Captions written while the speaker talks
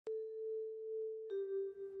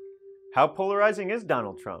How polarizing is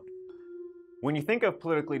Donald Trump? When you think of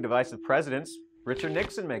politically divisive presidents, Richard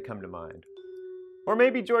Nixon may come to mind. Or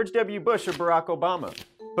maybe George W. Bush or Barack Obama.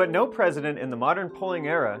 But no president in the modern polling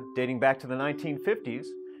era, dating back to the 1950s,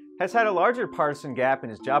 has had a larger partisan gap in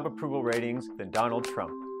his job approval ratings than Donald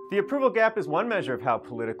Trump. The approval gap is one measure of how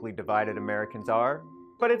politically divided Americans are,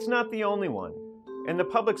 but it's not the only one. And the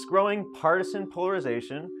public's growing partisan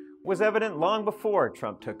polarization was evident long before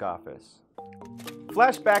Trump took office.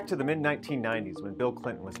 Flash back to the mid-1990s when Bill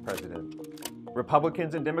Clinton was president.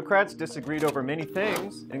 Republicans and Democrats disagreed over many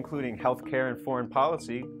things, including health care and foreign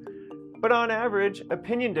policy, but on average,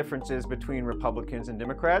 opinion differences between Republicans and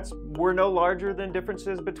Democrats were no larger than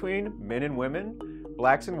differences between men and women,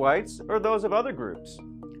 blacks and whites, or those of other groups.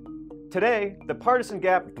 Today, the partisan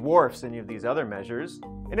gap dwarfs any of these other measures,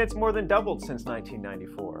 and it's more than doubled since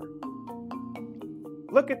 1994.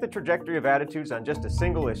 Look at the trajectory of attitudes on just a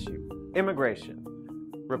single issue: immigration.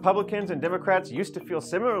 Republicans and Democrats used to feel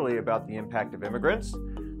similarly about the impact of immigrants.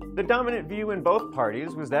 The dominant view in both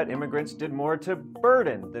parties was that immigrants did more to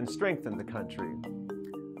burden than strengthen the country.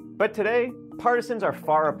 But today, partisans are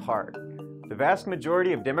far apart. The vast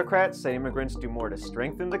majority of Democrats say immigrants do more to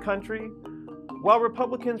strengthen the country, while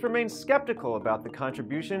Republicans remain skeptical about the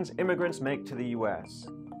contributions immigrants make to the U.S.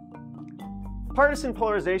 Partisan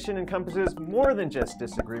polarization encompasses more than just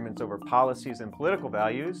disagreements over policies and political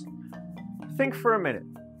values. Think for a minute.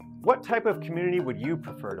 What type of community would you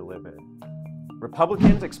prefer to live in?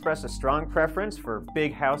 Republicans express a strong preference for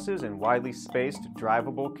big houses and widely spaced,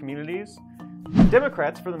 drivable communities.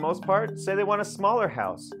 Democrats, for the most part, say they want a smaller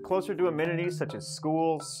house, closer to amenities such as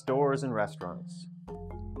schools, stores, and restaurants.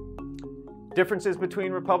 Differences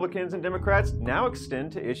between Republicans and Democrats now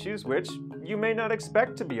extend to issues which you may not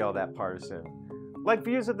expect to be all that partisan, like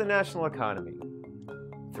views of the national economy.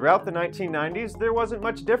 Throughout the 1990s, there wasn't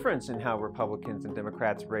much difference in how Republicans and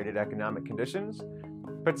Democrats rated economic conditions,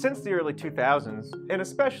 but since the early 2000s, and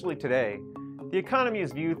especially today, the economy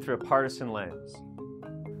is viewed through a partisan lens.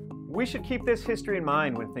 We should keep this history in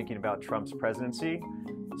mind when thinking about Trump's presidency,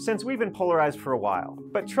 since we've been polarized for a while,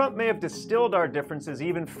 but Trump may have distilled our differences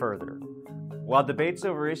even further. While debates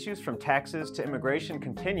over issues from taxes to immigration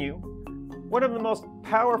continue, one of the most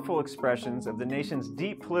powerful expressions of the nation's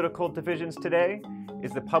deep political divisions today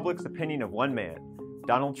is the public's opinion of one man,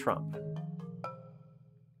 Donald Trump.